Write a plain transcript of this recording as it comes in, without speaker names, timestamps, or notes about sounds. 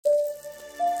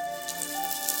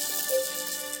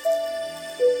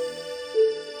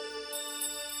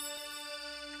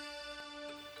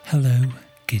Hello,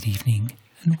 good evening,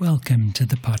 and welcome to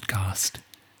the podcast.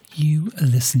 You are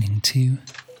listening to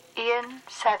Ian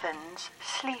Seven's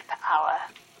Sleep Hour,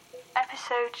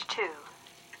 Episode 2,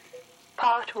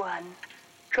 Part 1,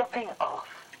 Dropping Off.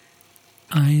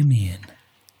 I am Ian,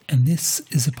 and this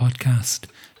is a podcast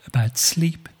about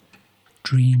sleep,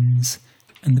 dreams,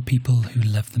 and the people who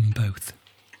love them both.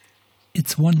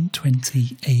 It's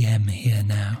 1:20 a.m. here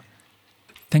now.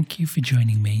 Thank you for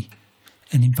joining me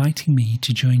and inviting me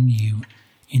to join you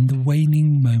in the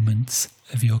waning moments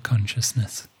of your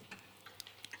consciousness.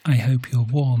 I hope you're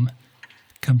warm,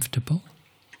 comfortable,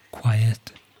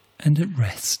 quiet, and at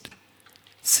rest,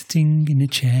 sitting in a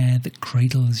chair that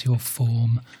cradles your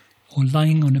form or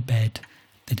lying on a bed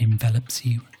that envelops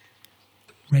you,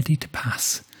 ready to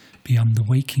pass beyond the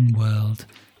waking world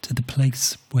to the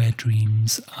place where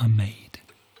dreams are made.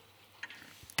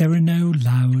 There are no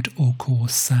loud or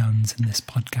coarse sounds in this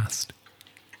podcast.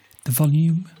 The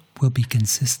volume will be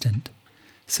consistent,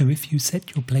 so if you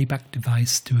set your playback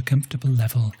device to a comfortable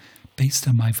level based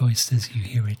on my voice as you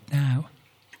hear it now,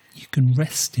 you can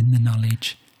rest in the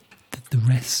knowledge that the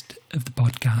rest of the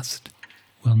podcast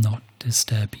will not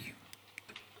disturb you.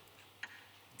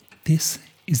 This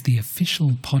is the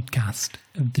official podcast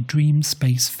of the Dream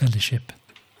Space Fellowship.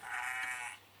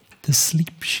 The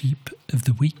Sleep Sheep of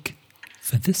the Week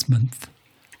for this month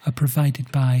are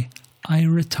provided by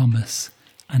Ira Thomas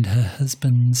and her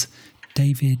husbands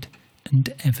David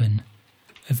and Evan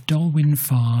of Dolwyn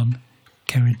Farm,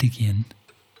 Ceredigion,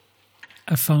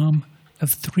 a farm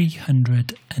of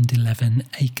 311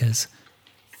 acres,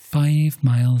 5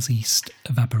 miles east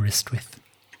of Aberystwyth.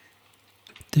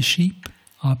 The sheep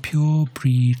are pure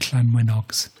breed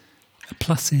Llanwenogs, a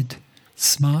placid,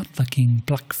 smart-looking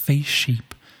black-faced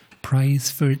sheep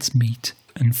prized for its meat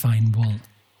and fine wool.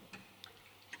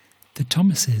 The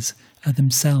Thomases are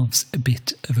themselves a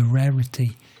bit of a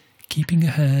rarity, keeping a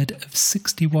herd of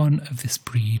 61 of this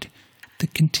breed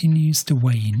that continues to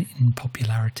wane in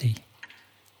popularity.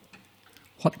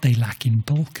 What they lack in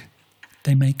bulk,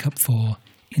 they make up for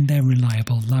in their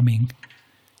reliable lambing,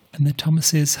 and the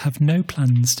Thomases have no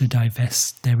plans to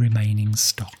divest their remaining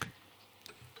stock.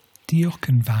 Diolch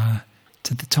yn fawr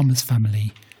to the Thomas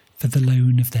family for the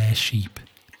loan of their sheep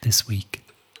this week.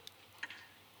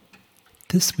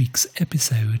 This week's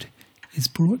episode is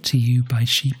brought to you by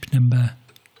sheep number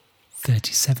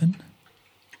 37,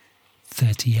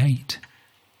 38,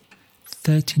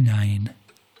 39,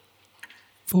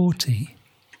 40,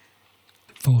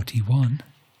 41,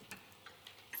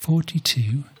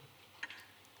 42,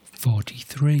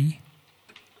 43,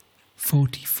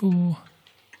 44,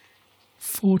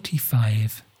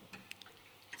 45,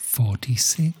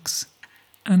 46,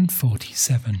 and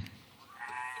 47.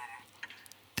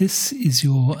 This is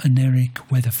your Aneric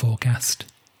weather forecast.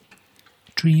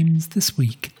 Dreams this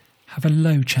week have a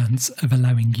low chance of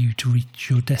allowing you to reach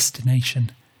your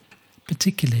destination,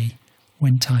 particularly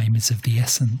when time is of the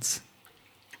essence.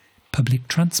 Public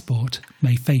transport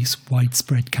may face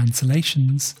widespread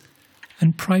cancellations,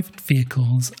 and private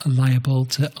vehicles are liable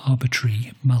to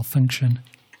arbitrary malfunction.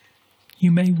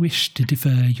 You may wish to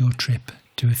defer your trip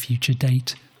to a future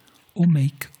date or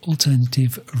make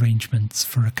alternative arrangements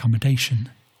for accommodation.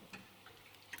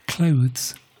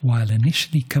 Clothes, while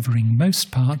initially covering most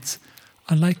parts,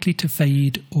 are likely to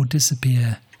fade or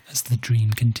disappear as the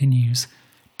dream continues,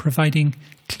 providing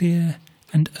clear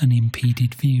and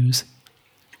unimpeded views.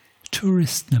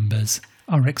 Tourist numbers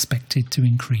are expected to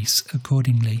increase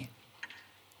accordingly.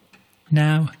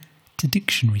 Now to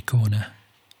Dictionary Corner.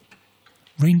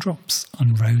 Raindrops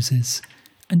on roses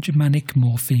and Germanic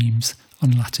morphemes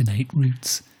on Latinate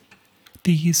roots.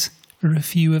 These are a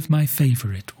few of my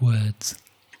favourite words.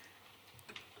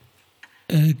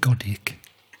 Ergodic.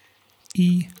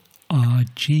 E-R-G-O-D-I-C.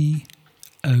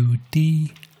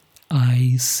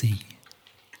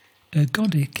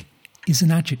 Ergodic is an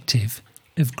adjective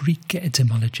of Greek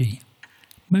etymology,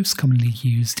 most commonly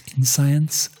used in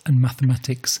science and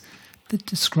mathematics, that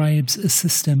describes a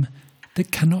system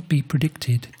that cannot be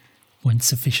predicted when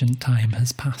sufficient time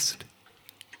has passed.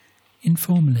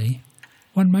 Informally,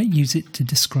 one might use it to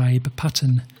describe a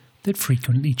pattern that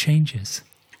frequently changes.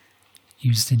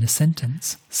 Used in a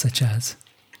sentence, such as,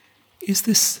 "Is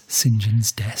this St.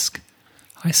 John's desk?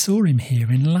 I saw him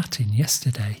here in Latin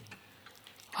yesterday.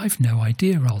 I've no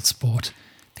idea, old sport.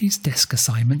 These desk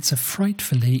assignments are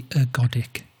frightfully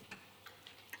ergodic."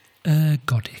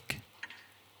 Ergodic.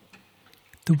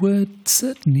 The word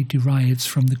certainly derives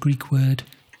from the Greek word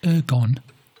ergon,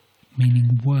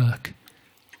 meaning work,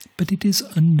 but it is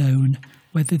unknown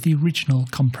whether the original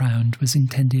compound was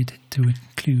intended to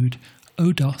include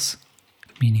odos,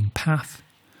 meaning path,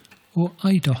 or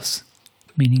eidos,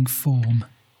 meaning form.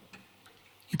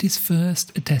 It is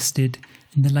first attested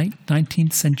in the late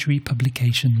 19th century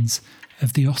publications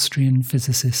of the Austrian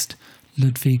physicist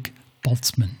Ludwig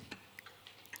Boltzmann.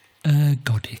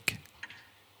 Ergodic.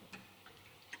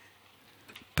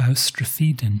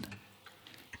 Boustrophedon.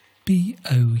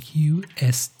 Boustrophedon.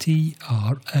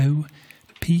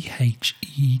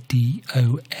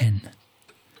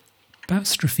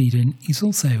 Boustrophedon is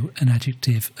also an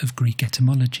adjective of Greek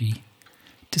etymology,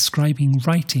 describing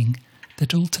writing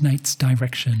that alternates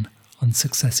direction on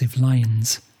successive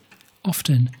lines,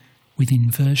 often with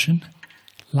inversion,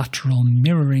 lateral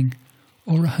mirroring,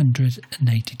 or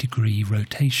 180-degree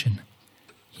rotation,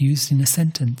 used in a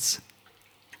sentence.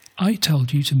 I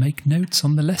told you to make notes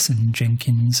on the lesson,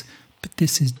 Jenkins, but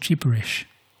this is gibberish.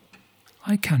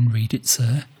 I can read it,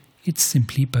 sir. It's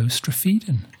simply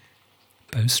Boustrophedon.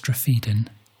 Boustrophedon.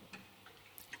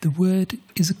 The word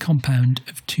is a compound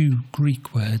of two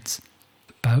Greek words,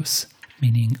 bous,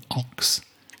 meaning ox,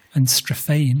 and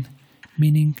strophein,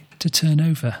 meaning to turn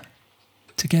over.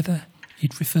 Together,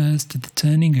 it refers to the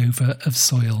turning over of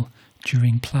soil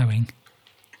during ploughing.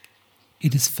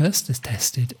 It is first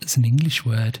attested as an English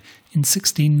word in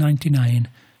 1699,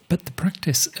 but the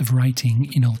practice of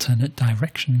writing in alternate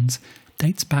directions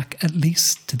dates back at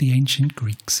least to the ancient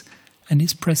Greeks and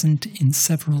is present in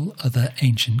several other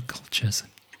ancient cultures.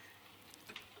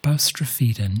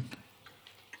 Boustrophedon.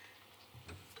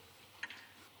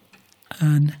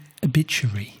 An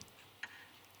obituary.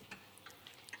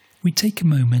 We take a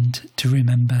moment to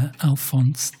remember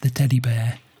Alphonse the teddy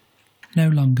bear, no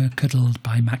longer cuddled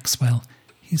by Maxwell,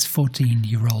 his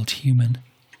 14-year-old human.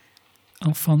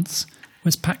 Alphonse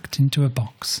was packed into a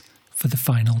box for the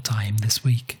final time this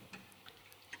week.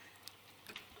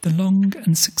 The long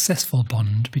and successful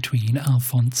bond between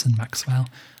Alphonse and Maxwell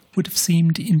would have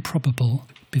seemed improbable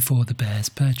before the bear's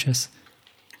purchase.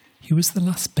 He was the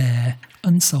last bear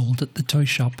unsold at the toy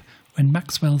shop when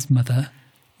Maxwell's mother,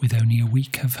 with only a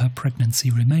week of her pregnancy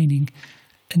remaining,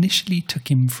 initially took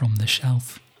him from the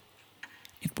shelf.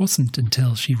 It wasn't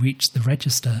until she reached the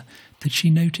register that she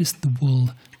noticed the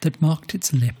wool that marked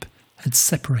its lip had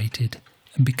separated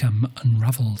and become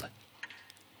unravelled.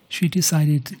 She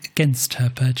decided against her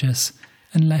purchase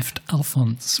and left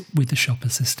Alphonse with the shop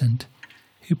assistant,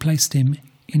 who placed him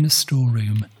in a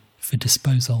storeroom for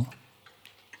disposal.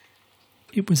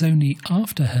 It was only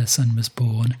after her son was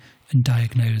born and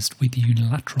diagnosed with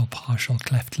unilateral partial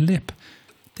cleft lip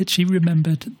that she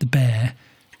remembered the bear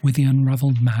with the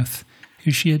unravelled mouth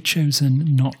who she had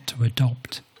chosen not to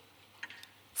adopt.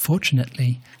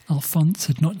 Fortunately, Alphonse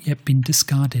had not yet been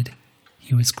discarded.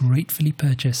 He was gratefully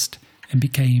purchased and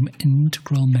became an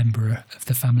integral member of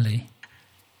the family.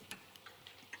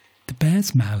 The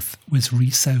bear's mouth was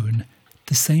re-sewn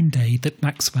the same day that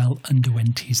Maxwell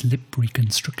underwent his lip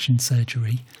reconstruction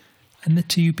surgery, and the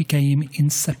two became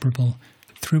inseparable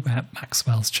throughout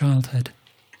Maxwell's childhood.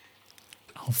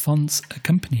 Alphonse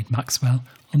accompanied Maxwell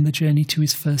on the journey to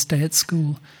his first day at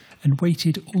school and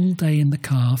waited all day in the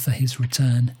car for his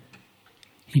return.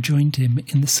 He joined him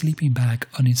in the sleeping bag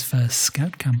on his first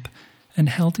scout camp and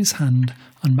held his hand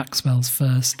on Maxwell's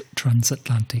first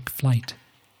transatlantic flight.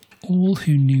 All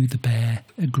who knew the bear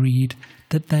agreed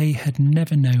that they had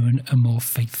never known a more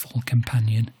faithful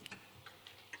companion.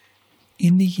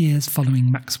 In the years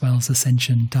following Maxwell's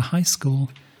ascension to high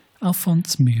school,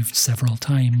 Alphonse moved several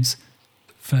times,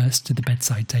 first to the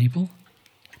bedside table,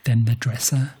 then the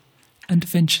dresser, and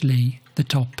eventually the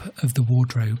top of the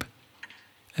wardrobe,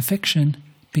 affection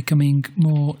becoming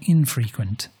more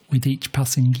infrequent with each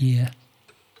passing year.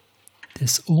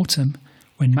 This autumn,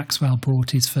 when Maxwell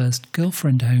brought his first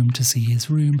girlfriend home to see his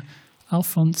room,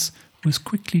 Alphonse was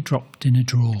quickly dropped in a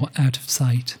drawer out of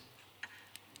sight.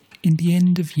 In the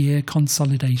end-of-year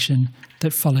consolidation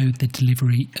that followed the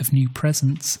delivery of new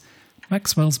presents,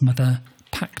 Maxwell's mother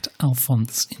packed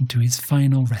Alphonse into his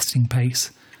final resting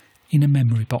place in a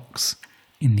memory box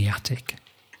in the attic.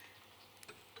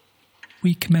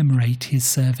 We commemorate his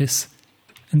service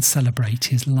and celebrate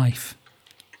his life.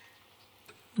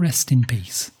 Rest in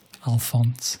peace,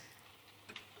 Alphonse.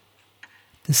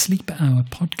 The Sleep Hour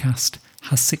podcast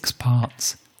has 6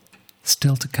 parts.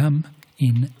 Still to come,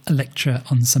 in A Lecture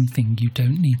on Something You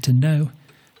Don't Need to Know,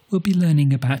 we'll be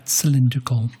learning about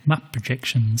cylindrical map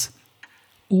projections.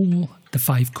 All the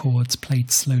 5 chords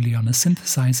played slowly on a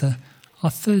synthesizer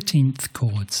are 13th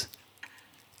chords.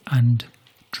 And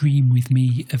Dream With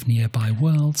Me of Nearby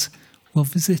Worlds will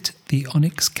visit the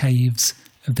onyx caves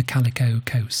of the Calico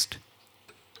Coast.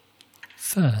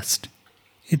 First,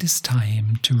 it is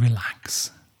time to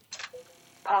relax.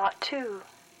 Part 2.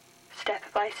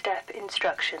 Step-by-step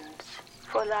instructions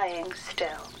for lying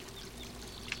still.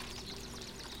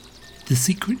 The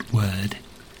secret word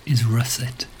is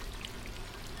russet.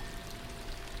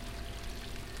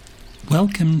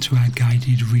 Welcome to our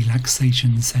guided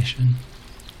relaxation session.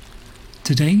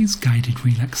 Today's guided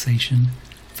relaxation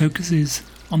focuses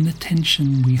on the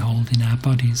tension we hold in our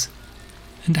bodies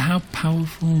and how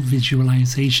powerful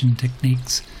visualization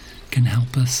techniques can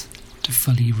help us to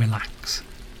fully relax.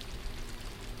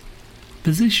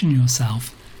 Position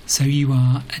yourself so you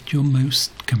are at your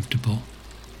most comfortable.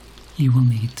 You will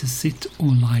need to sit or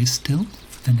lie still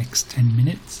for the next 10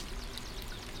 minutes.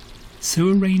 So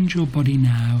arrange your body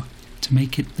now to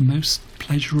make it the most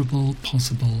pleasurable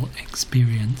possible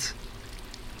experience.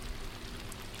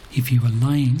 If you are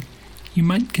lying, you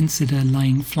might consider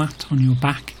lying flat on your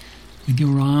back with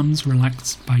your arms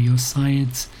relaxed by your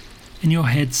sides and your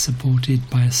head supported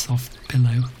by a soft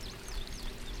pillow.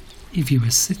 If you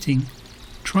are sitting,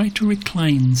 try to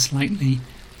recline slightly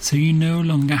so you no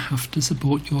longer have to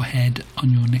support your head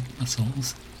on your neck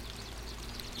muscles.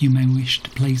 You may wish to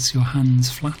place your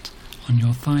hands flat on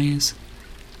your thighs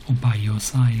or by your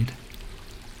side.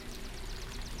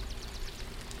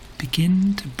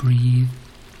 Begin to breathe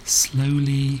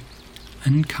slowly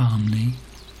and calmly,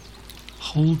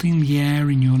 holding the air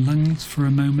in your lungs for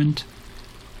a moment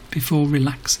before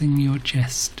relaxing your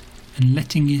chest and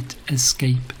letting it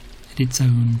escape at its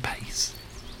own pace.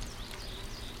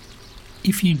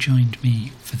 If you joined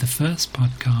me for the first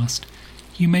podcast,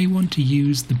 you may want to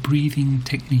use the breathing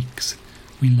techniques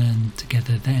we learned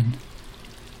together then.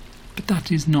 But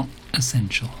that is not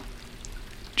essential.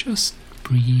 Just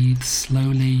breathe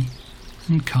slowly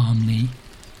and calmly,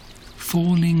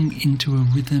 falling into a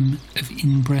rhythm of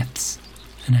in-breaths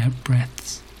and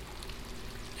out-breaths.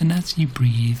 And as you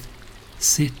breathe,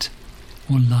 sit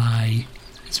or lie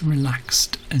as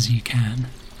relaxed as you can.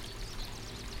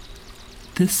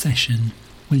 This session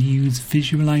will use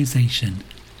visualization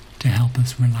to help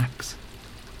us relax.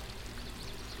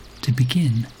 To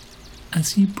begin,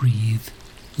 as you breathe,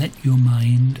 let your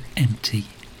mind empty.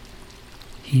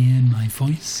 Hear my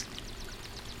voice,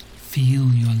 feel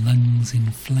your lungs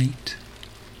inflate,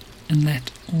 and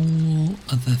let all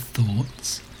other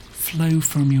thoughts flow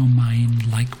from your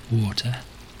mind like water,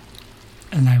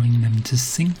 allowing them to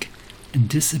sink and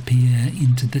disappear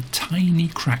into the tiny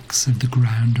cracks of the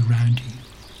ground around you.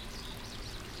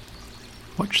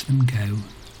 Watch them go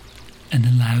and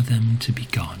allow them to be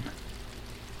gone.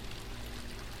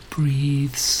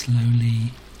 Breathe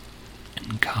slowly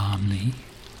and calmly.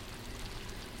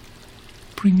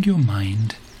 Bring your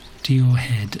mind to your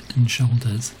head and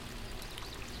shoulders.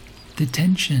 The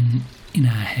tension in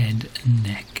our head and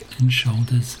neck and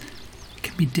shoulders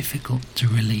can be difficult to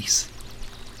release.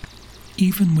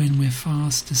 Even when we're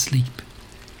fast asleep,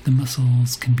 the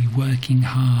muscles can be working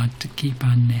hard to keep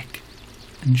our neck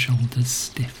and shoulders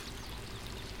stiff.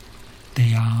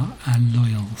 They are our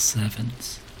loyal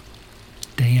servants.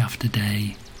 Day after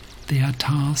day, they are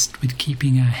tasked with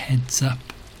keeping our heads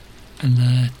up,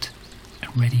 alert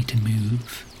and ready to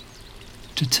move,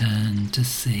 to turn, to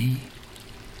see,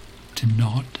 to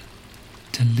nod,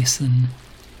 to listen,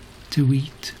 to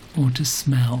eat or to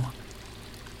smell.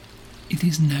 It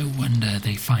is no wonder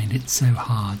they find it so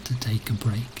hard to take a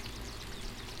break.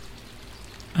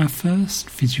 Our first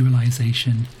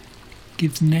visualization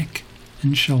gives neck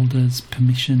and shoulders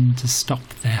permission to stop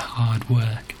their hard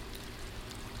work.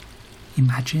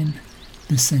 Imagine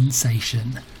the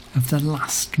sensation of the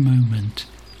last moment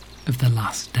of the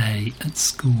last day at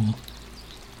school.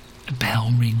 A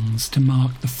bell rings to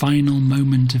mark the final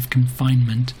moment of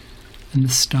confinement and the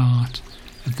start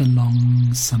of the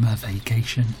long summer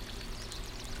vacation.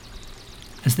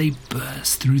 As they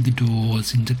burst through the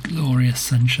doors into glorious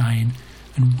sunshine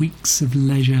and weeks of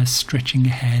leisure stretching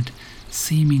ahead,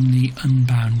 seemingly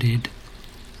unbounded,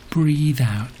 breathe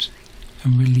out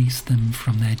and release them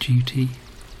from their duty.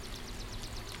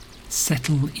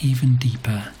 Settle even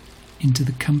deeper into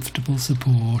the comfortable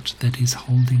support that is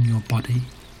holding your body.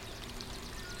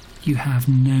 You have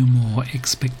no more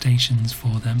expectations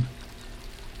for them,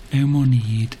 no more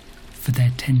need for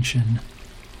their tension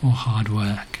or hard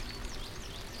work.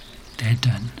 They're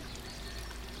done.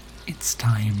 It's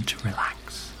time to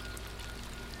relax.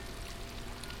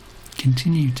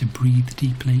 Continue to breathe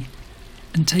deeply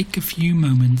and take a few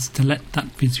moments to let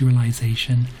that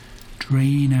visualization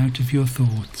drain out of your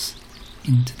thoughts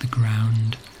into the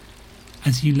ground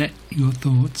as you let your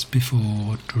thoughts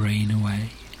before drain away.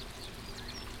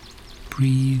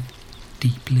 Breathe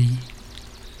deeply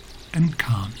and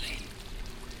calmly.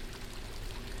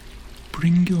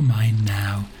 Bring your mind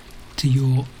now to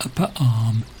your upper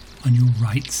arm on your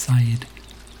right side,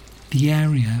 the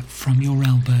area from your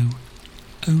elbow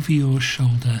over your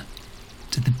shoulder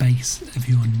to the base of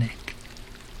your neck.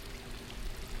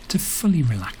 To fully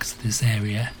relax this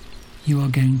area, you are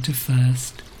going to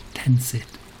first tense it.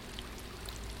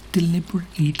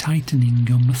 Deliberately tightening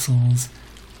your muscles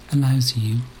allows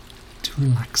you to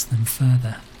relax them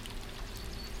further.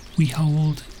 We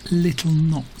hold little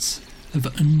knots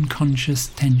of unconscious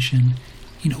tension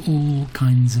in all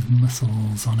kinds of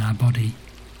muscles on our body,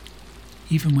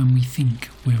 even when we think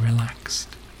we're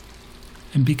relaxed.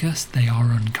 And because they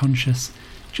are unconscious,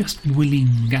 just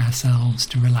willing ourselves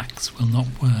to relax will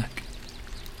not work.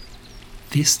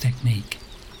 This technique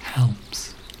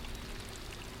helps.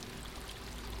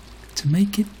 To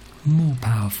make it more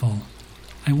powerful,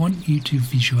 I want you to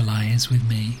visualize with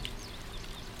me.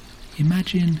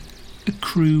 Imagine a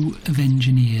crew of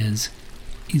engineers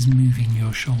is moving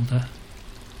your shoulder.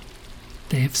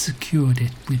 They have secured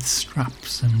it with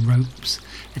straps and ropes,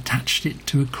 attached it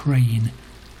to a crane,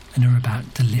 and are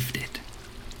about to lift it.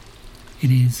 It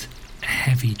is a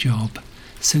heavy job,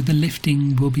 so the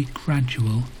lifting will be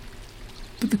gradual,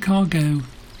 but the cargo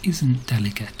isn't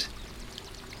delicate.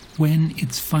 When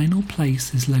its final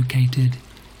place is located,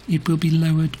 it will be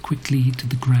lowered quickly to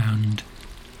the ground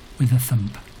with a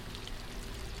thump.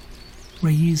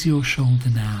 Raise your shoulder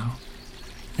now.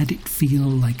 Let it feel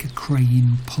like a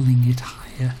crane pulling it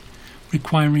higher,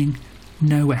 requiring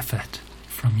no effort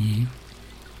from you.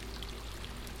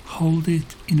 Hold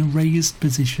it in a raised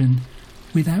position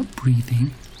without breathing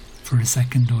for a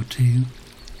second or two,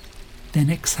 then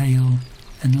exhale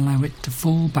and allow it to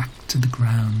fall back to the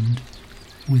ground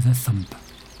with a thump.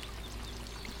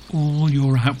 All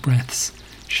your out-breaths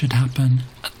should happen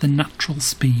at the natural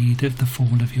speed of the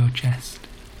fall of your chest,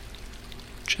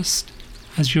 just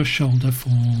as your shoulder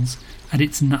falls at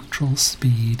its natural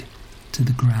speed to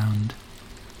the ground.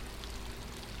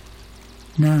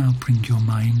 Now bring your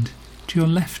mind to your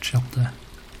left shoulder.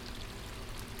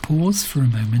 Pause for a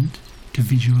moment to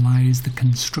visualize the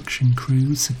construction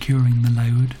crew securing the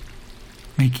load,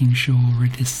 making sure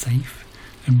it is safe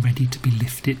and ready to be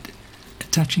lifted,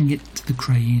 attaching it to the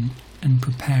crane and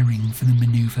preparing for the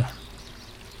maneuver.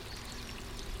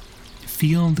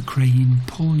 Feel the crane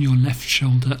pull your left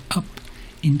shoulder up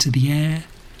into the air,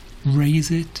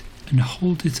 raise it and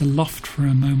hold it aloft for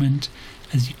a moment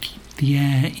as you keep the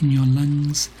air in your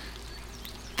lungs,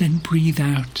 then breathe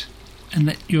out and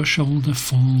let your shoulder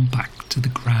fall back to the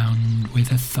ground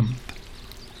with a thump,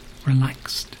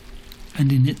 relaxed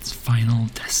and in its final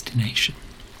destination.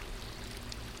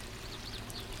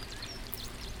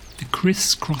 The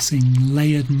criss-crossing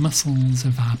layered muscles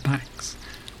of our backs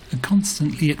are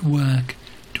constantly at work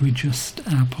to adjust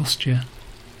our posture.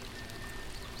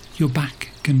 Your back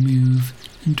can move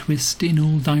and twist in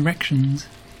all directions.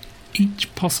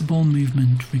 Each possible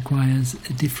movement requires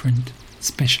a different,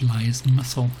 specialized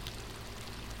muscle.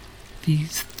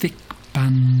 These thick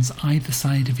bands either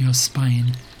side of your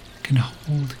spine can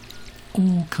hold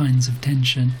all kinds of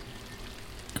tension,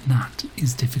 and that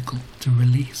is difficult to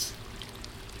release.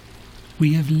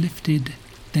 We have lifted,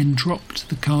 then dropped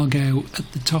the cargo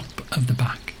at the top of the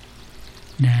back.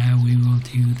 Now we will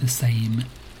do the same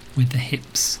with the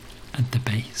hips at the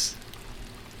base.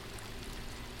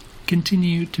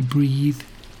 Continue to breathe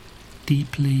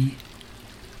deeply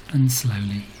and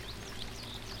slowly.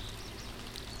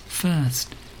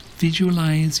 First,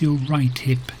 visualize your right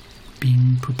hip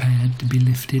being prepared to be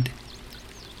lifted.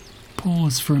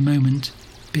 Pause for a moment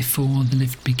before the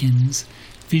lift begins.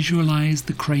 Visualize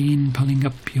the crane pulling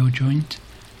up your joint.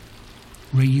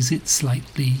 Raise it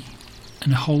slightly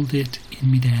and hold it in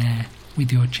midair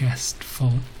with your chest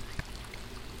full.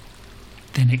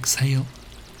 Then exhale,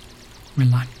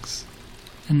 relax,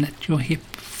 and let your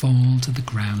hip fall to the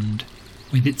ground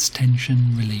with its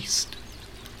tension released.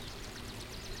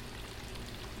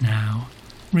 Now,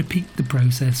 repeat the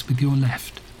process with your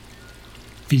left.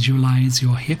 Visualize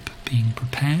your hip being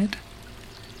prepared.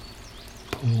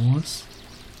 Pause.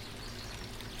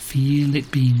 Feel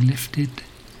it being lifted.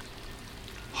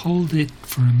 Hold it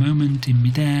for a moment in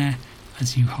midair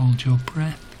as you hold your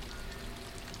breath.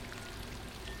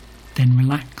 Then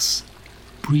relax,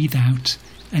 breathe out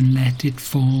and let it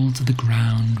fall to the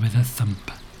ground with a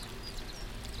thump.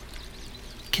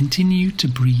 Continue to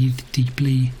breathe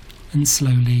deeply and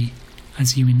slowly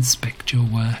as you inspect your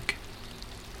work.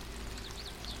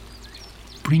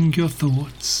 Bring your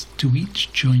thoughts to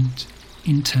each joint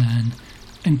in turn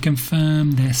and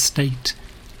confirm their state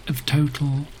of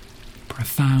total,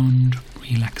 profound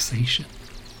relaxation.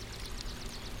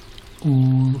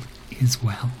 All is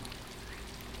well.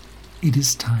 It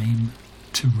is time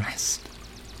to rest.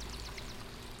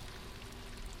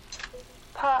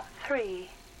 Part 3.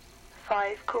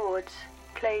 5 chords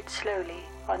played slowly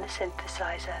on a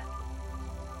synthesizer.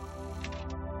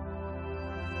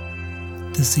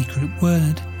 The secret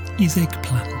word is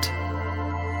eggplant.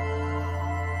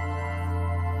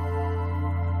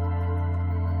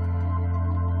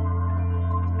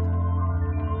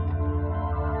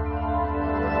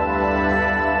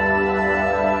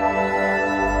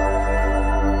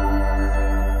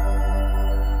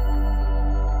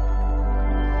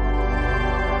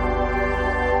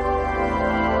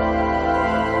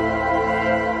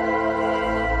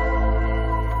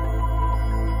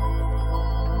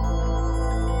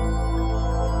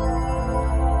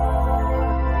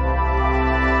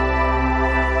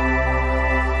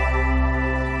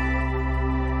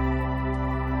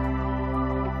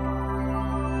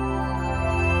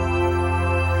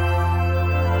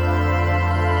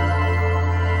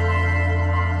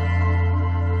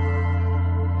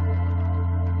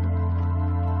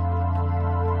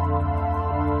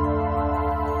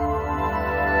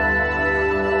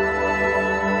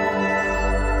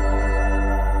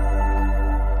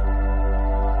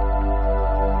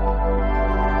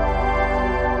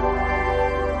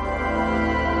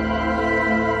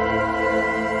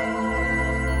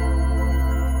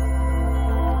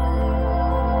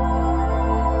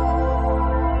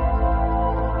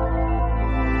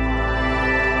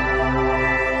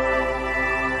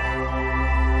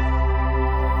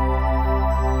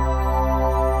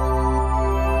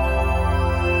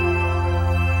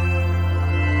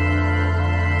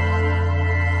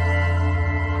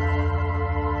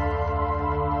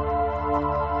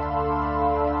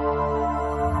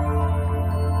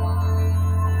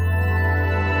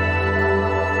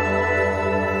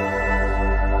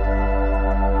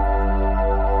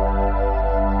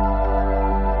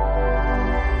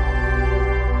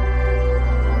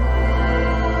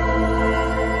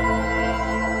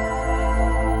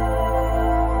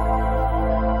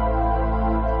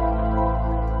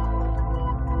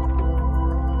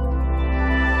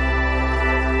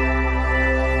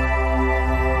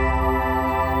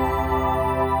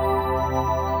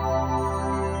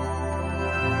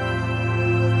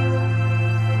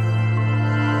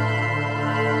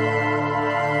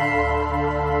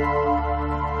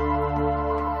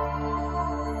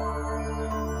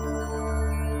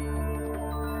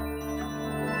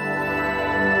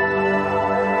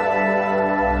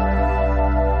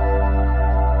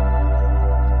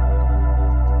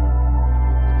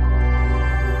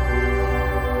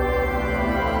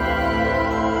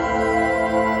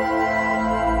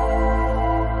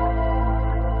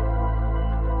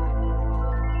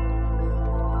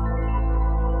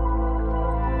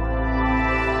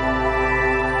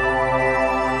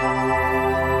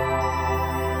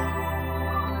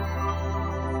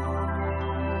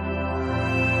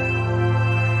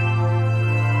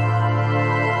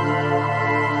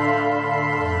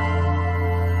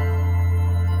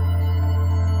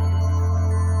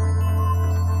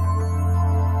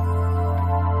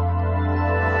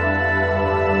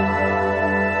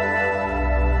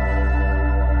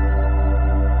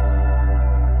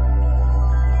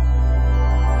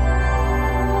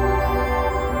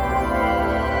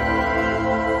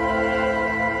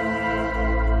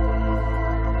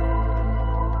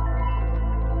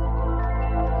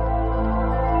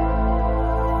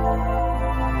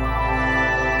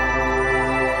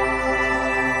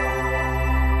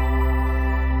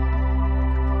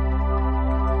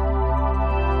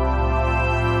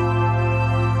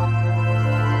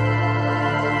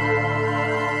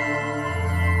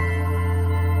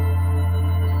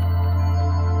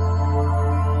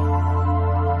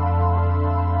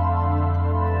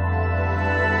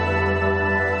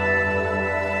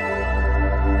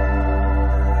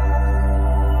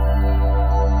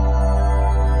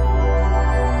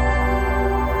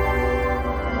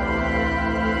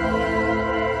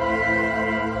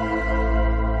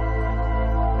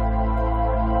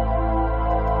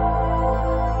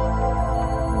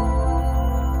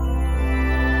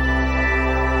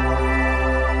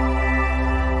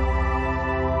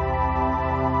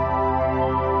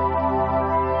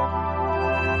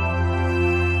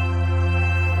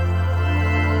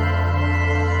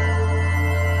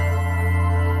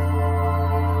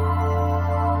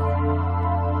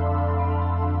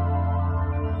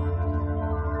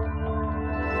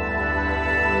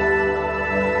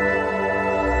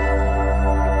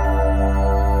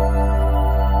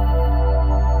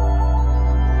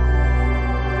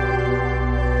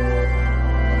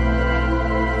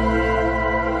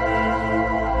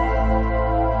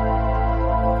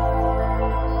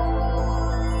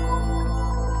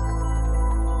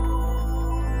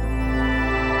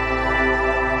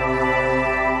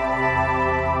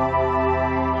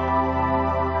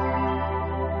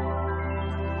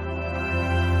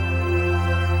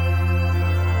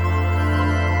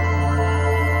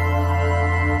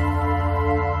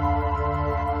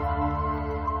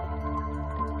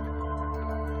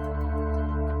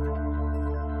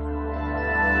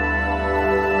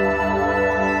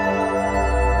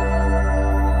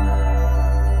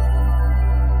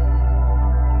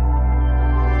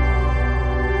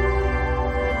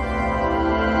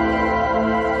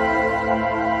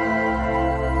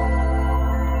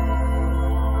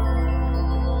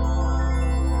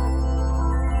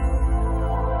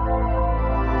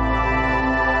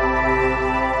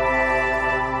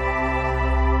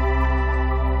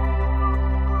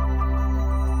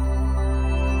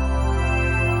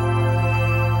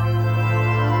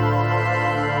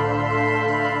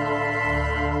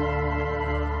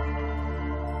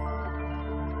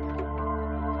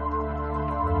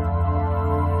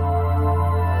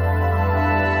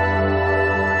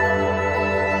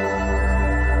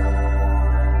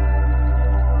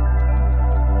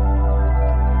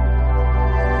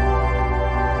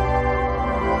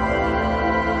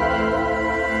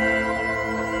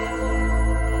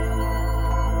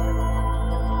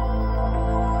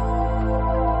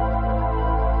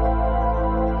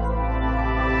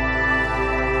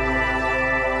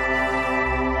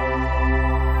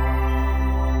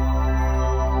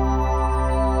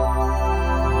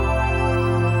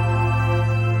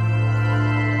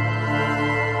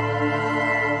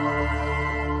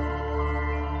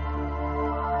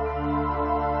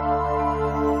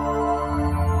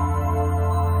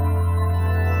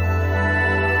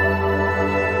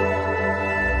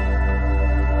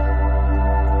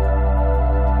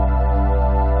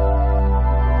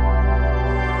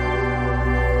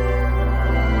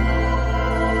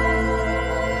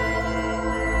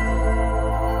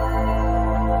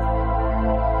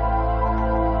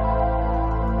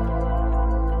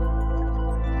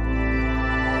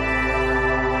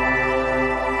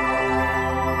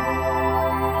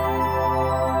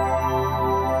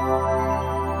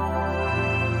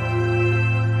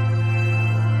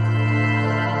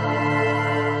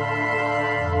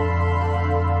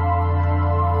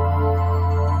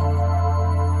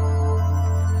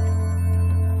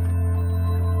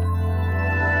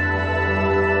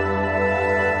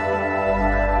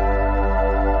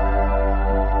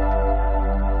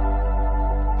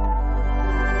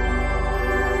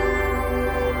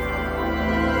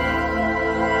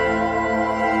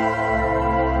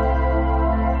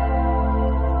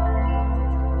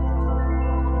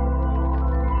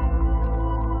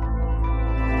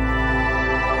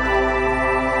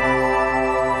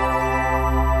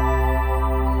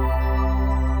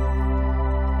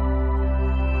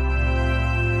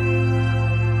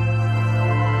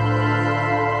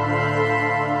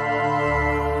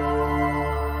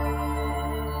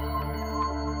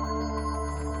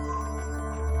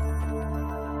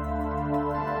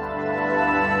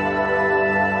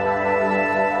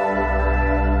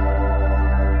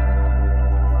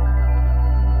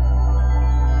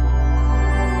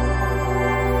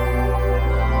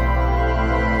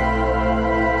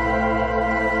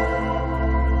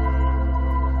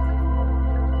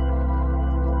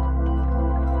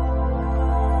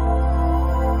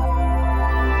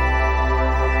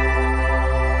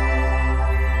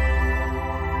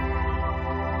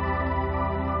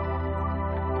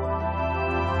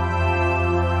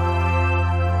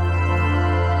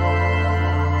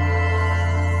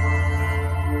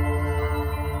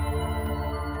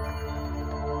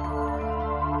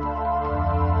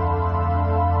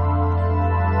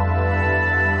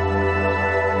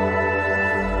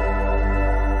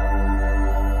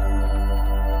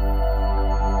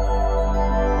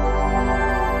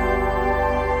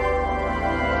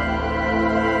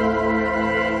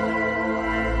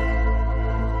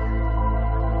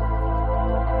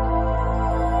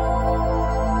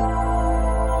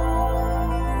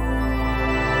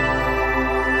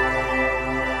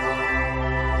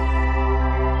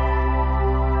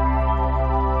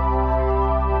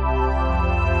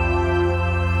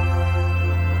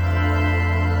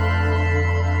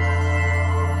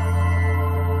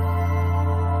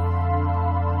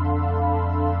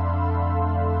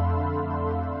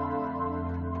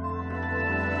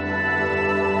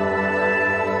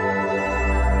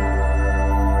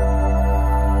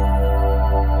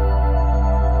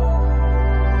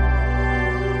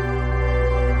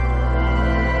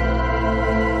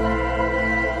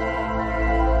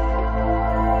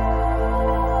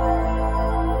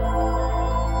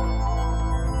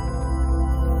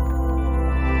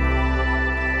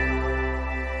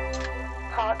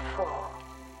 4.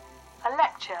 A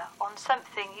lecture on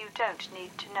something you don't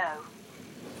need to know.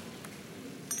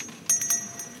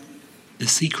 The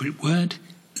secret word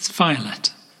is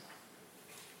violet.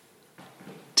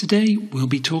 Today we'll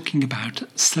be talking about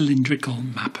cylindrical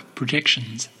map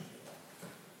projections.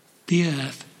 The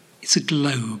Earth is a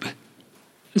globe,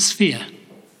 a sphere.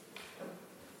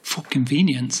 For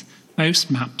convenience,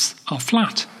 most maps are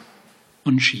flat,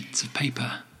 on sheets of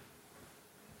paper.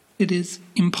 It is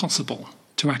impossible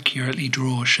to accurately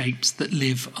draw shapes that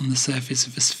live on the surface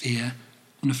of a sphere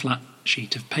on a flat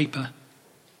sheet of paper.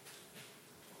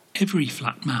 Every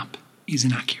flat map is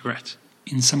inaccurate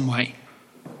in some way.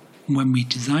 And when we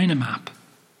design a map,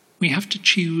 we have to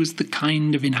choose the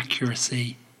kind of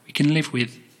inaccuracy we can live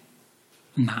with.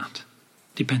 And that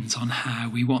depends on how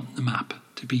we want the map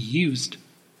to be used.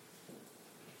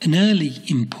 An early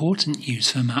important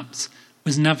use for maps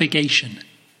was navigation,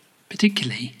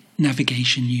 particularly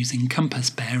navigation using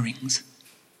compass bearings.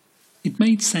 It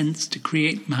made sense to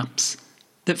create maps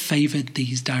that favoured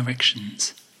these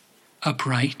directions.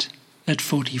 Upright at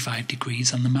 45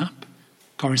 degrees on the map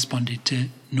corresponded to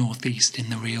northeast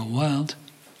in the real world.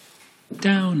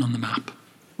 Down on the map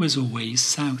was always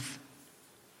south.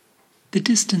 The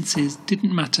distances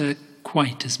didn't matter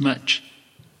quite as much.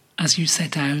 As you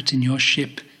set out in your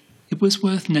ship, it was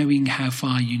worth knowing how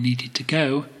far you needed to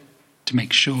go, to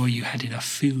make sure you had enough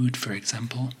food, for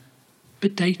example.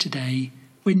 But day to day,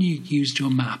 when you used your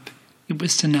map, it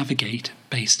was to navigate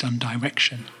based on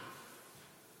direction.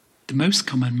 The most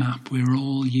common map we're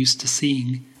all used to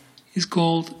seeing is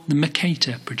called the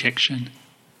Mercator projection,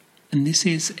 and this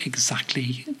is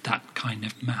exactly that kind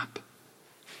of map.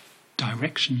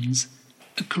 Directions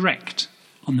are correct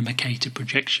on the Mercator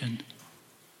projection,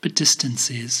 but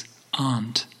distances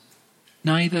aren't.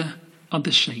 Neither are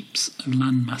the shapes of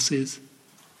land masses.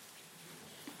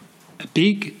 A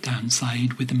big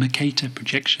downside with the Mercator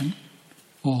projection,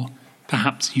 or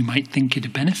perhaps you might think it a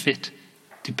benefit,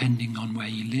 depending on where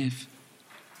you live,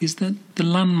 is that the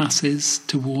land masses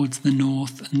towards the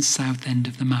north and south end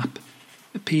of the map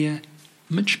appear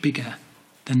much bigger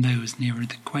than those nearer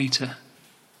the equator.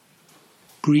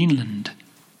 Greenland,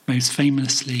 most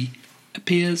famously,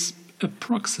 appears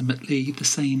approximately the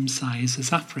same size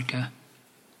as Africa,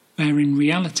 where in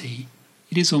reality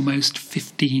it is almost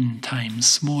 15 times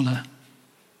smaller.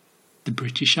 The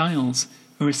British Isles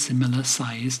are a similar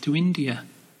size to India,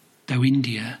 though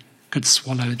India could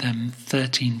swallow them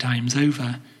 13 times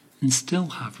over and still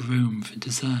have room for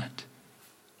dessert.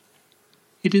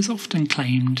 It is often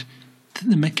claimed that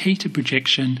the Mercator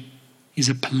projection is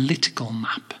a political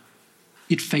map.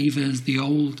 It favours the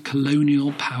old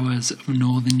colonial powers of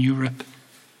Northern Europe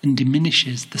and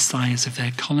diminishes the size of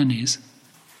their colonies.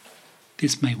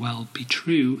 This may well be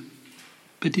true,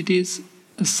 but it is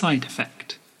a side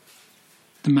effect.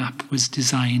 The map was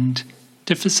designed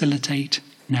to facilitate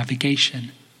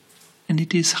navigation, and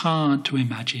it is hard to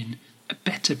imagine a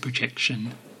better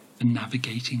projection than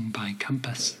navigating by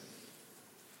compass.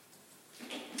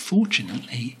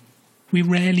 Fortunately, we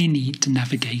rarely need to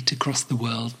navigate across the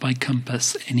world by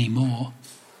compass anymore,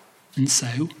 and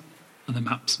so other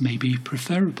maps may be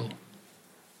preferable.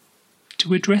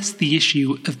 To address the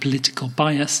issue of political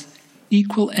bias,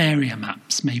 equal area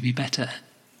maps may be better.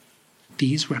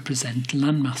 These represent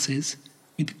landmasses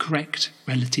with correct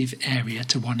relative area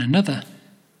to one another.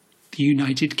 The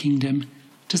United Kingdom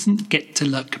doesn't get to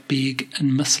look big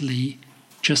and muscly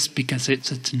just because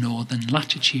it's at a northern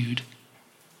latitude,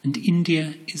 and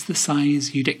India is the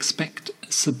size you'd expect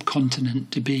a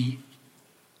subcontinent to be.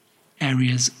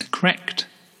 Areas are correct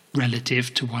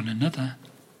relative to one another.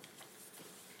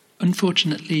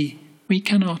 Unfortunately, we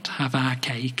cannot have our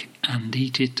cake and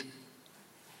eat it.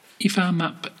 If our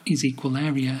map is equal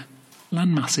area,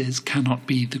 landmasses cannot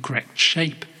be the correct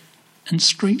shape, and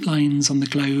straight lines on the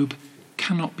globe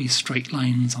cannot be straight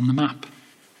lines on the map.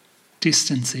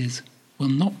 Distances will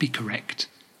not be correct,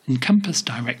 and compass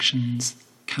directions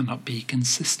cannot be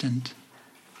consistent.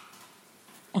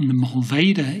 On the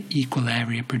Mollweder equal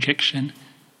area projection,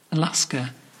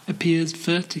 Alaska appears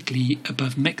vertically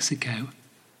above Mexico,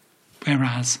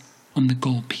 whereas on the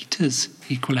Gaull-Peters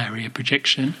equal area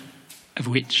projection, of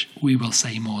which we will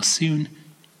say more soon,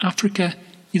 Africa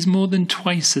is more than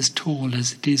twice as tall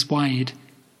as it is wide,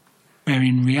 where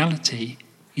in reality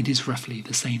it is roughly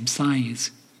the same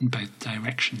size in both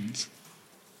directions.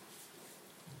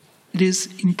 It is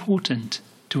important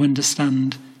to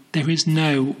understand there is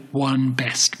no one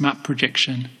best map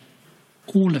projection.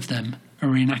 All of them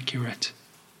are inaccurate.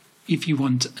 If you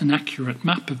want an accurate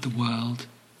map of the world,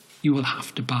 you will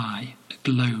have to buy a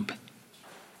globe.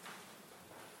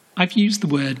 I've used the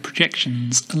word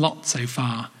projections a lot so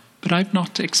far, but I've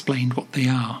not explained what they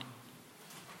are.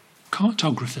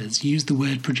 Cartographers use the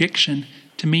word projection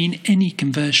to mean any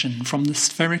conversion from the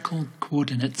spherical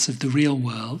coordinates of the real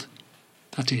world,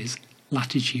 that is,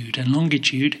 latitude and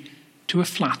longitude, to a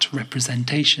flat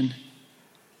representation.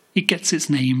 It gets its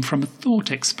name from a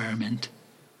thought experiment.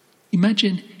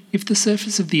 Imagine if the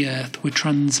surface of the Earth were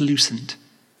translucent.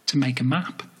 To make a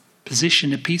map,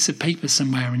 position a piece of paper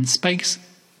somewhere in space,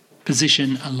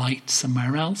 position a light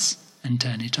somewhere else, and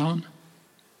turn it on.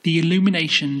 The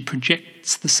illumination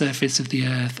projects the surface of the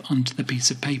Earth onto the piece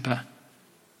of paper.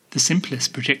 The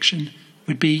simplest projection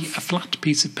would be a flat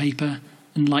piece of paper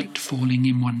and light falling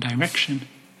in one direction.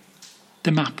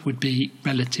 The map would be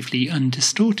relatively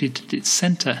undistorted at its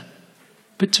centre,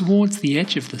 but towards the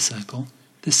edge of the circle,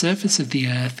 the surface of the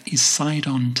Earth is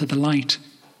side-on to the light,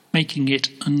 making it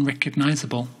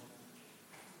unrecognisable.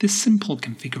 This simple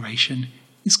configuration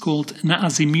is called an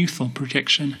azimuthal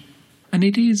projection, and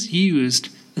it is used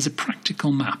as a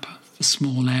practical map for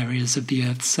small areas of the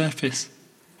Earth's surface.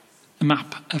 A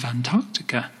map of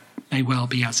Antarctica may well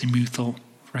be azimuthal,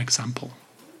 for example.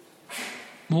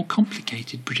 More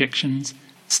complicated projections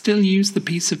still use the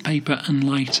piece of paper and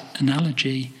light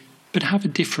analogy, but have a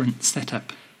different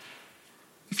setup.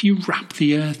 If you wrap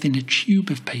the Earth in a tube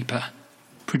of paper,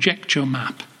 project your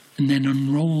map, and then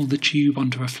unroll the tube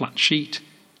onto a flat sheet,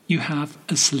 you have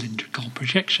a cylindrical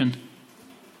projection.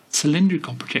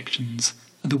 Cylindrical projections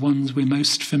are the ones we're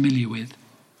most familiar with.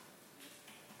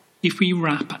 If we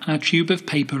wrap our tube of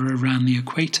paper around the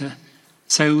equator,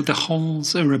 so the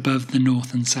holes are above the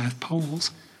north and south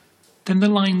poles, then the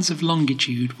lines of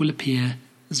longitude will appear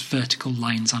as vertical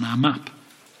lines on our map,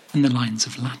 and the lines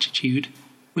of latitude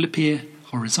will appear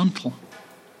horizontal.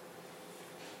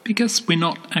 Because we're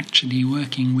not actually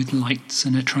working with lights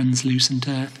and a translucent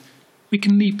Earth, we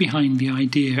can leave behind the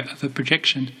idea of a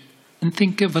projection and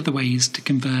think of other ways to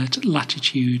convert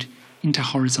latitude into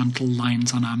horizontal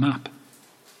lines on our map.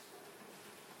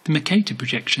 The Mercator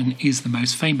projection is the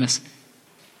most famous.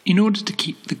 In order to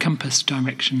keep the compass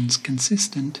directions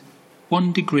consistent,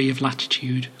 1 degree of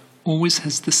latitude always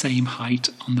has the same height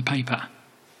on the paper.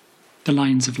 The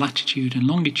lines of latitude and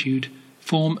longitude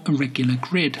form a regular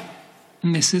grid,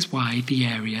 and this is why the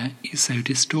area is so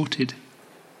distorted.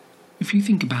 If you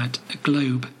think about a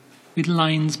globe, with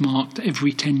lines marked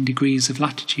every 10 degrees of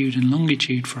latitude and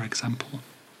longitude, for example,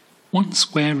 1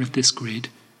 square of this grid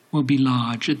will be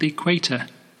large at the equator,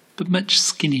 but much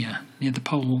skinnier near the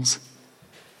poles.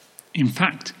 In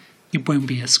fact, it won't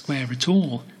be a square at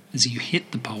all as you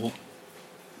hit the pole.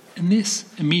 And this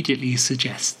immediately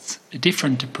suggests a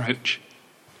different approach.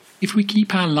 If we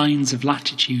keep our lines of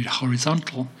latitude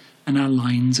horizontal and our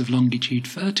lines of longitude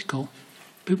vertical,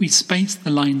 but we space the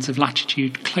lines of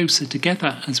latitude closer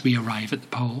together as we arrive at the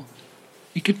pole,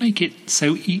 we could make it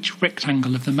so each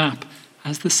rectangle of the map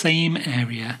has the same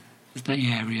area as the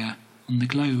area on the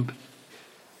globe.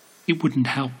 It wouldn't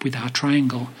help with our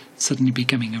triangle suddenly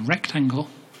becoming a rectangle,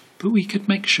 but we could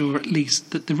make sure at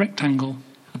least that the rectangle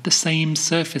had the same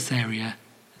surface area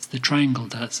as the triangle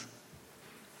does.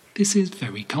 This is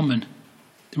very common.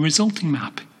 The resulting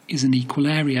map is an equal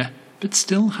area, but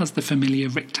still has the familiar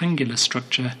rectangular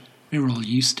structure we're all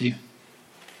used to.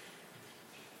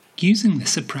 Using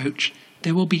this approach,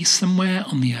 there will be somewhere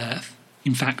on the Earth,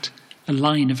 in fact, a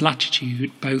line of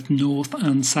latitude both north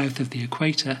and south of the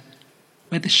equator,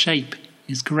 where the shape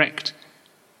is correct.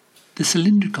 The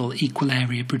cylindrical equal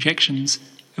area projections,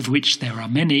 of which there are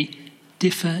many,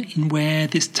 differ in where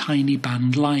this tiny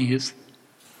band lies.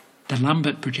 The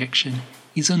Lambert projection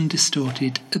is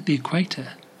undistorted at the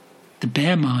equator, the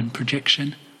Beermann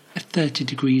projection at 30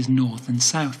 degrees north and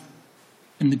south,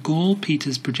 and the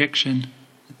Gall-Peters projection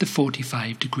at the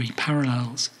 45-degree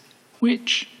parallels,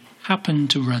 which happen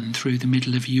to run through the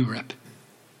middle of Europe,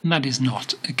 and that is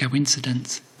not a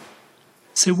coincidence.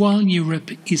 So while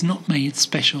Europe is not made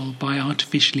special by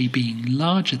artificially being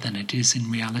larger than it is in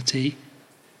reality,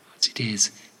 as it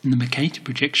is in the Mercator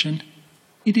projection,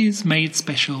 it is made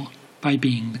special by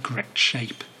being the correct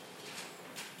shape.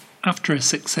 After a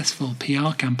successful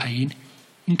PR campaign,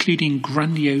 including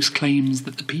grandiose claims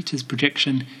that the Peters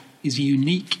projection is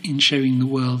unique in showing the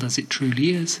world as it truly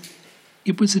is,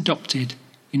 it was adopted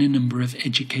in a number of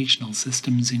educational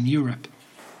systems in Europe.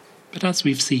 But as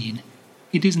we've seen,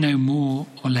 it is no more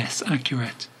or less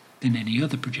accurate than any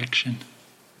other projection.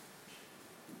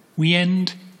 We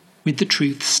end with the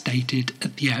truth stated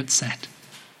at the outset.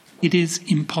 It is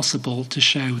impossible to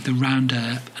show the round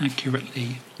Earth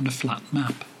accurately on a flat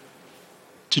map.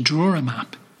 To draw a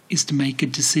map is to make a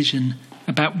decision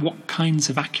about what kinds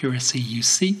of accuracy you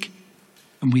seek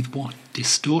and with what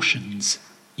distortions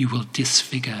you will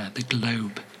disfigure the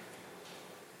globe.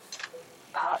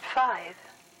 alive.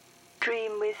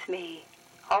 Dream with me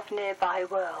of nearby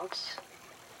worlds.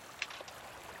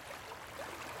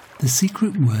 The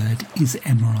secret word is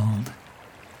emerald.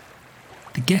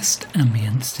 The guest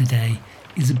ambience today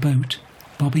is a boat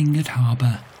bobbing at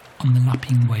harbour on the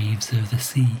lapping waves of the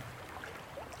sea.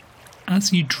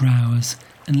 As you drowse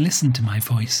and listen to my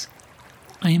voice,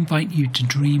 I invite you to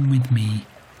dream with me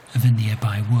of a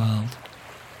nearby world.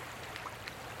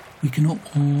 We can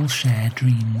all share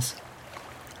dreams.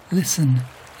 Listen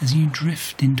as you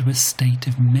drift into a state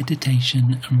of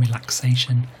meditation and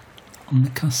relaxation on the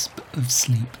cusp of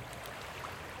sleep.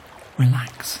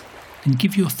 Relax and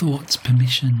give your thoughts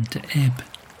permission to ebb.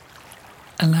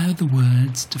 Allow the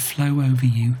words to flow over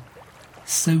you,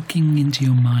 soaking into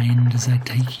your mind as I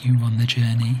take you on the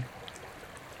journey.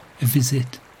 A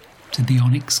visit to the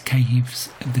onyx caves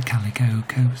of the Calico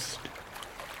Coast.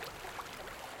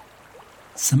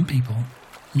 Some people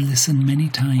listen many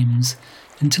times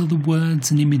until the words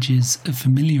and images are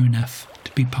familiar enough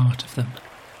to be part of them.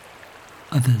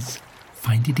 Others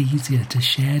find it easier to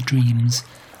share dreams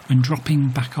when dropping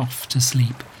back off to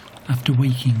sleep after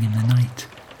waking in the night,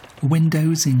 or when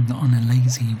dozing on a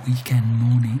lazy weekend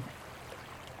morning.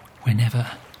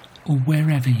 Whenever or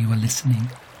wherever you are listening,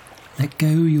 let go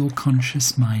your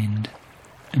conscious mind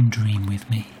and dream with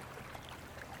me.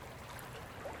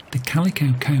 The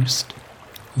Calico Coast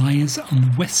lies on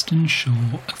the western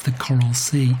shore of the Coral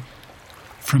Sea,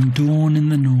 from Dawn in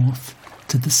the north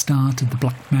to the start of the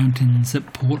Black Mountains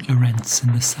at Port Lawrence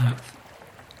in the south.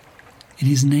 It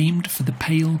is named for the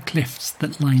pale cliffs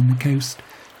that line the coast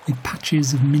with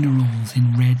patches of minerals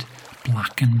in red,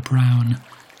 black and brown,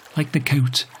 like the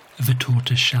coat of a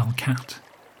tortoiseshell cat.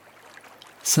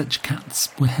 Such cats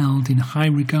were held in high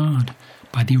regard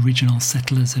by the original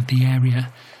settlers of the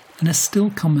area and are still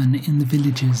common in the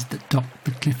villages that dot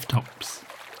the cliff tops.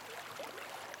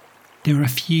 There are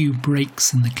few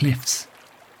breaks in the cliffs.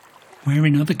 Where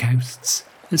in other coasts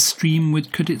a stream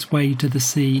would cut its way to the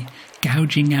sea,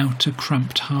 gouging out a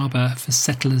cramped harbour for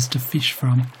settlers to fish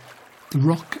from, the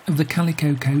rock of the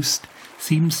Calico Coast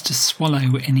seems to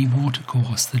swallow any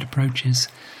watercourse that approaches,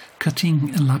 cutting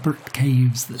elaborate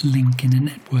caves that link in a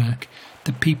network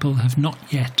that people have not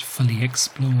yet fully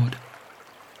explored.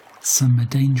 Some are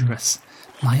dangerous,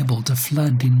 liable to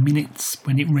flood in minutes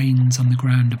when it rains on the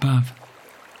ground above.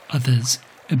 Others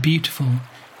are beautiful,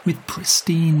 with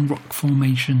pristine rock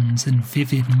formations and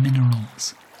vivid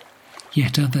minerals.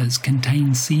 Yet others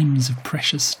contain seams of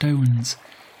precious stones.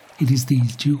 It is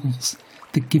these jewels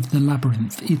that give the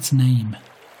labyrinth its name,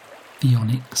 the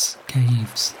Onyx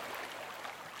Caves.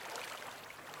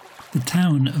 The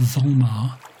town of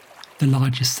Volmar, the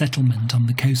largest settlement on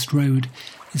the coast road,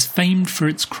 is famed for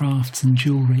its crafts and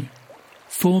jewellery.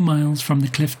 4 miles from the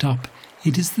cliff top,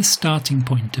 it is the starting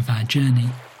point of our journey.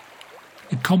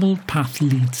 A cobbled path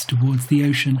leads towards the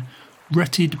ocean,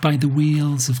 rutted by the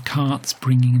wheels of carts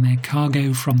bringing their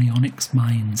cargo from the onyx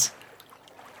mines.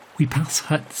 We pass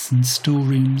huts and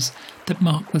storerooms that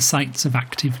mark the sites of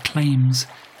active claims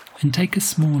and take a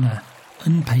smaller,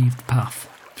 unpaved path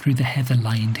through the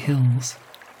heather-lined hills.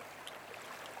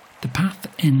 The path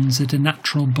ends at a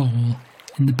natural bowl,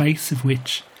 in the base of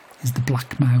which is the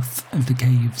black mouth of the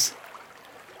caves.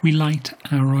 We light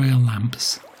our oil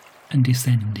lamps and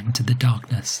descend into the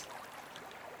darkness.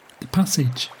 The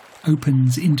passage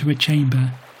opens into a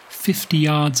chamber 50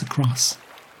 yards across,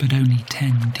 but only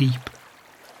 10 deep.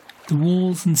 The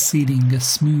walls and ceiling are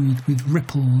smooth with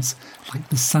ripples like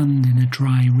the sand in a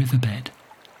dry riverbed.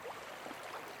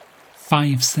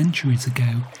 5 centuries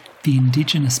ago, the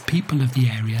indigenous people of the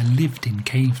area lived in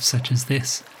caves such as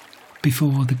this,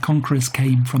 before the conquerors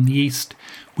came from the east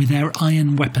with their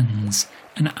iron weapons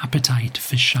and appetite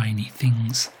for shiny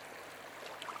things.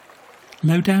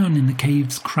 Low down in the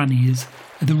cave's crannies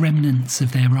are the remnants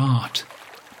of their art,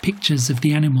 pictures of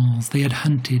the animals they had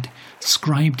hunted,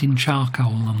 scribed in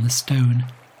charcoal on the stone.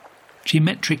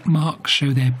 Geometric marks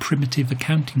show their primitive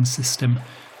accounting system,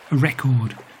 a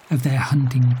record of their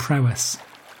hunting prowess,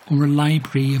 or a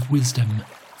library of wisdom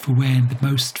for where the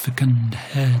most fecund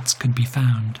herds could be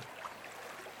found.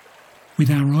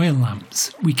 With our oil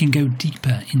lamps, we can go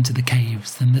deeper into the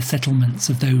caves than the settlements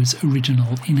of those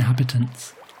original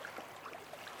inhabitants.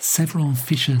 Several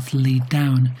fissures lead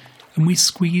down, and we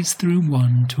squeeze through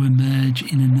one to emerge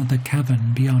in another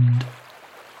cavern beyond.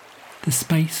 The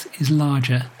space is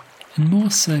larger and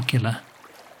more circular,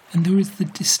 and there is the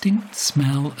distinct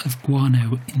smell of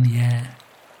guano in the air.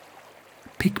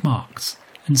 Pick marks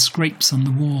and scrapes on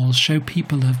the walls show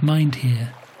people have mined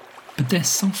here, but their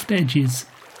soft edges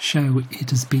show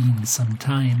it has been some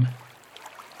time.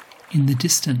 In the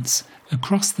distance,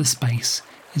 across the space,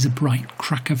 is a bright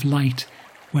crack of light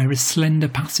where a slender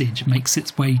passage makes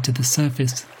its way to the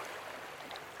surface.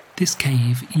 This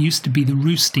cave used to be the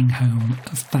roosting home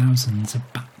of thousands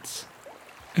of bats.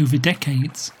 Over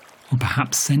decades, or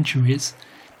perhaps centuries,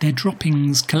 their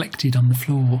droppings collected on the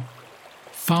floor.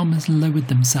 Farmers lowered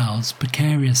themselves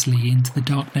precariously into the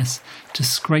darkness to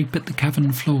scrape at the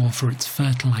cavern floor for its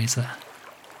fertiliser.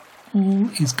 All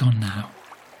is gone now,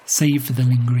 save for the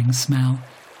lingering smell.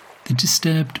 The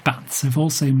disturbed bats have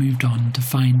also moved on to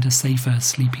find a safer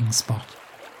sleeping spot.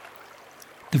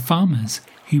 The farmers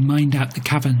who mined out the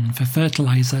cavern for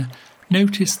fertiliser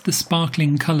noticed the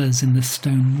sparkling colours in the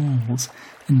stone walls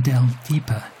and delved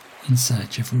deeper in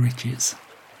search of riches.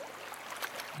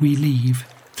 We leave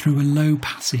through a low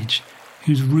passage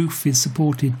whose roof is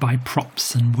supported by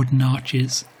props and wooden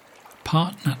arches,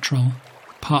 part natural,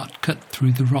 part cut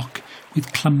through the rock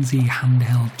with clumsy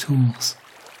handheld tools.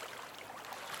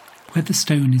 Where the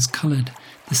stone is coloured,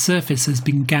 the surface has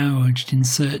been gouged in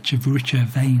search of richer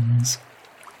veins.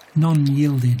 None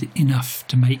yielded enough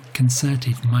to make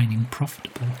concerted mining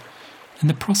profitable, and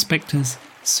the prospectors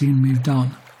soon moved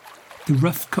on. The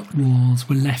rough-cut walls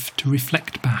were left to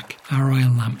reflect back our oil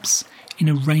lamps in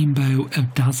a rainbow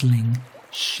of dazzling,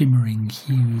 shimmering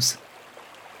hues.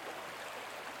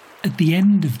 At the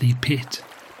end of the pit,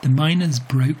 the miners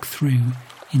broke through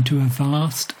into a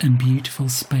vast and beautiful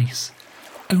space,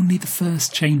 only the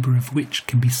first chamber of which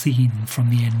can be seen from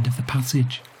the end of the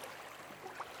passage.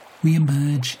 We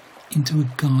emerge into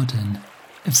a garden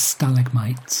of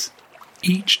stalagmites,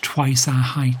 each twice our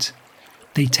height.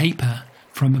 They taper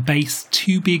from a base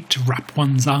too big to wrap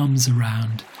one's arms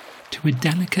around to a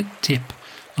delicate tip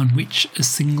on which a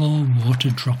single water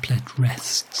droplet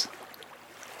rests.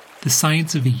 The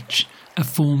sides of each are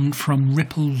formed from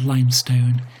rippled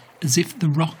limestone, as if the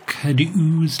rock had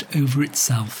oozed over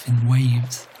itself in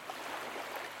waves.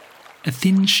 A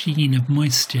thin sheen of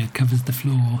moisture covers the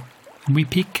floor, and we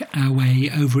pick our way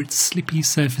over its slippy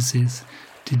surfaces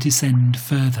to descend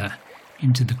further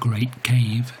into the great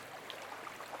cave.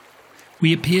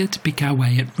 We appear to pick our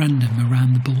way at random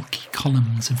around the bulky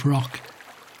columns of rock,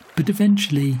 but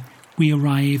eventually we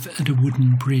arrive at a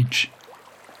wooden bridge.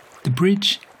 The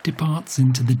bridge departs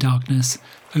into the darkness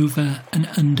over an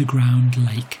underground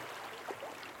lake.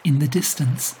 In the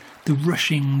distance, the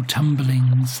rushing,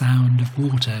 tumbling sound of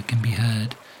water can be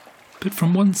heard, but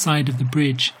from one side of the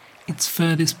bridge, its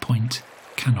furthest point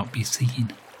cannot be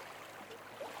seen.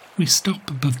 We stop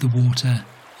above the water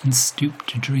and stoop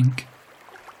to drink.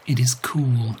 It is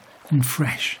cool and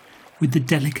fresh, with the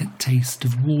delicate taste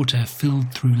of water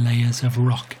filled through layers of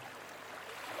rock.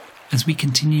 As we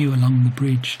continue along the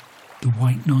bridge, the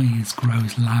white noise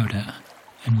grows louder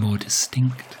and more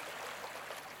distinct.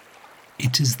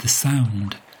 It is the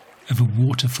sound of a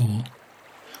waterfall,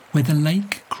 where the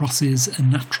lake crosses a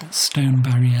natural stone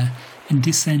barrier and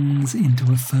descends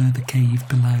into a further cave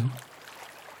below.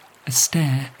 A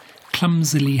stair,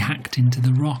 clumsily hacked into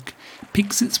the rock,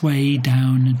 picks its way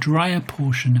down a drier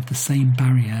portion of the same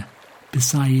barrier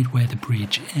beside where the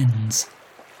bridge ends.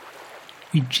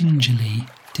 We gingerly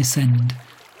descend,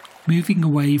 moving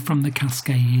away from the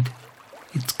cascade,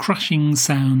 its crashing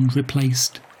sound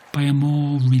replaced by a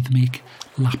more rhythmic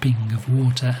lapping of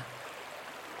water.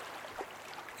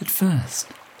 At first,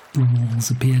 the walls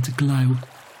appear to glow,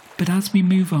 but as we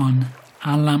move on,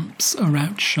 our lamps are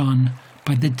outshone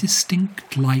by the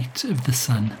distinct light of the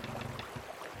sun.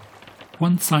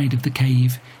 One side of the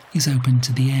cave is open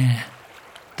to the air.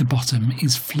 The bottom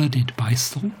is flooded by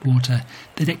salt water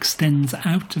that extends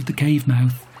out of the cave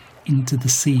mouth into the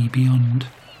sea beyond.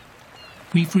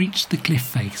 We've reached the cliff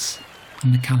face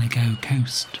on the Caligo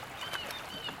coast.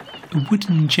 A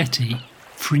wooden jetty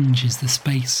fringes the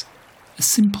space, a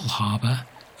simple harbour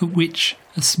at which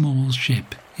a small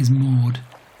ship is moored.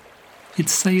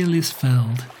 Its sail is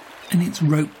furled, and its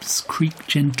ropes creak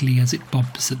gently as it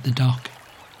bobs at the dock.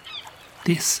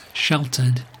 This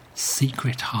sheltered,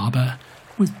 secret harbour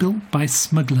was built by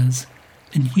smugglers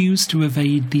and used to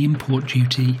evade the import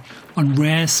duty on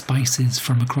rare spices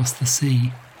from across the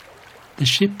sea. The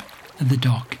ship at the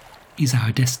dock is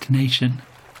our destination,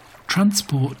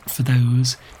 transport for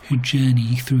those who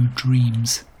journey through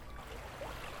dreams.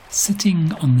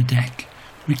 Sitting on the deck,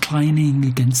 reclining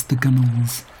against the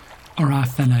gunwales, are our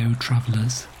fellow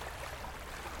travellers.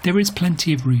 There is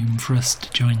plenty of room for us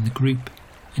to join the group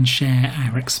and share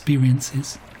our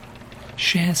experiences,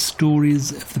 share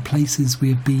stories of the places we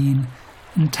have been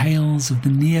and tales of the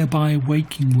nearby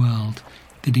waking world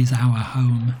that is our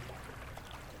home.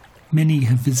 Many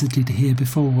have visited here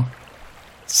before.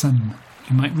 Some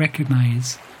you might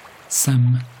recognise,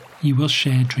 some you will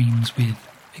share dreams with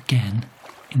again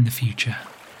in the future.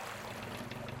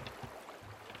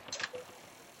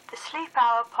 Sleep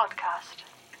Hour Podcast.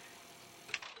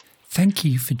 Thank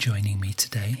you for joining me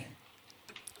today.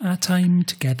 Our time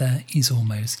together is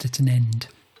almost at an end.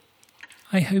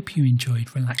 I hope you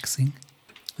enjoyed relaxing,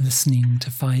 listening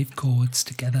to 5 chords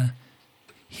together,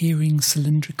 hearing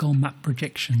cylindrical map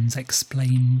projections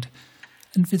explained,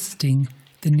 and visiting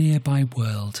the nearby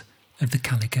world of the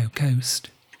Calico Coast.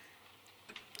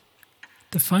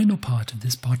 The final part of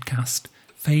this podcast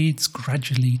fades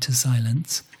gradually to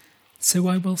silence, so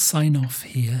I will sign off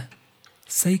here,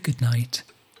 say goodnight,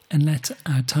 and let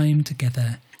our time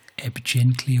together ebb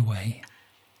gently away.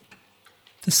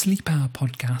 The Sleep Hour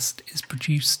podcast is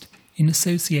produced in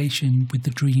association with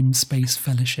the Dream Space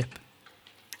Fellowship.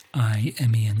 I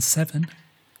am Ian Seven,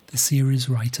 the series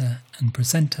writer and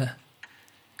presenter.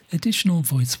 Additional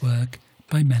voice work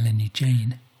by Melanie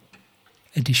Jane.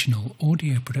 Additional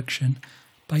audio production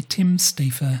by Tim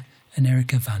Stafer and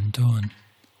Erica Van Dorn.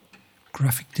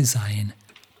 Graphic design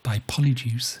by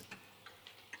Polyjuice.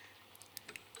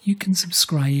 You can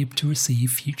subscribe to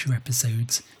receive future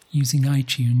episodes using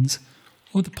iTunes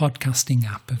or the podcasting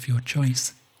app of your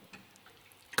choice.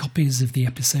 Copies of the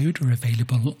episode are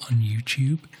available on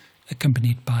YouTube,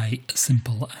 accompanied by a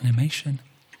simple animation,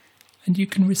 and you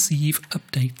can receive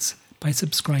updates by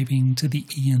subscribing to the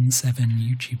Ian7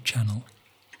 YouTube channel.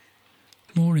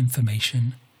 More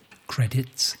information,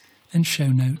 credits, and show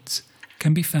notes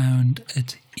can be found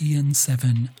at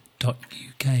ian7.uk.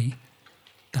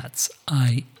 That's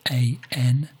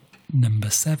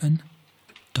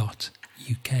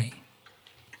IAN7.UK.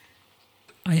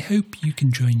 I hope you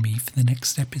can join me for the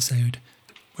next episode,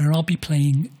 where I'll be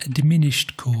playing a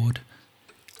diminished chord,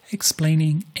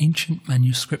 explaining ancient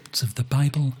manuscripts of the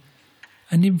Bible,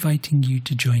 and inviting you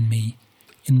to join me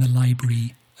in the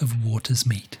library of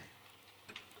Watersmeet.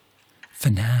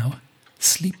 For now,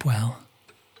 sleep well,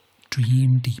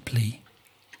 dream deeply,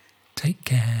 take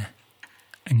care,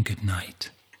 and good night.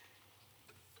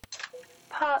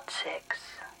 Part 6.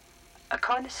 A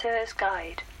Connoisseur's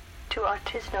Guide to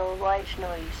Artisanal White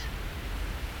Noise.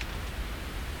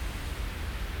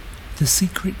 The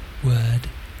secret word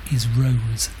is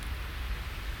rose.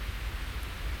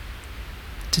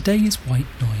 Today's white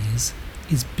noise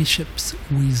is Bishop's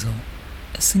Weasel,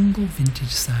 a single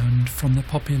vintage sound from the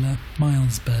popular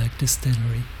Milesburg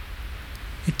distillery.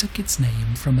 It took its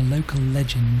name from a local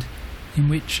legend in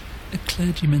which a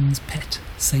clergyman's pet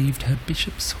saved her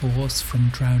bishop's horse from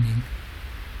drowning.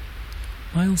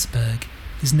 Milesburg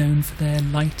is known for their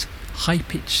light,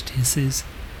 high-pitched hisses,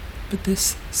 but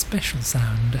this special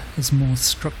sound has more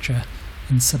structure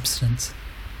and substance.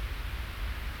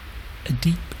 A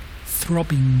deep,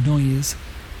 throbbing noise,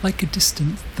 like a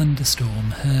distant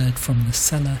thunderstorm heard from the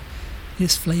cellar,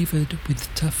 is flavoured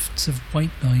with tufts of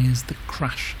white noise that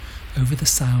crash over the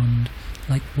sound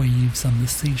like waves on the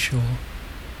seashore.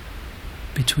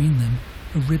 Between them,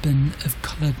 a ribbon of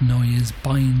coloured noise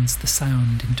binds the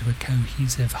sound into a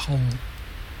cohesive whole.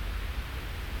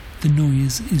 The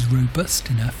noise is robust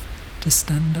enough to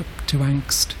stand up to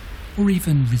angst or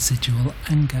even residual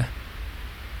anger.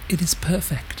 It is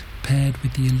perfect paired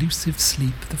with the elusive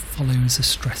sleep that follows a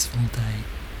stressful day.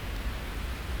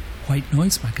 White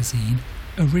Noise magazine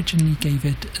originally gave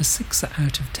it a 6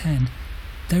 out of 10,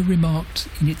 though remarked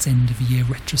in its end-of-year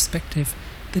retrospective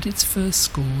that its first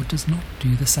score does not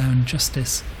do the sound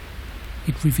justice.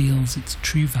 It reveals its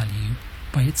true value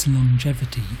by its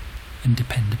longevity and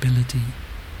dependability.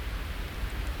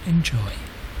 Enjoy.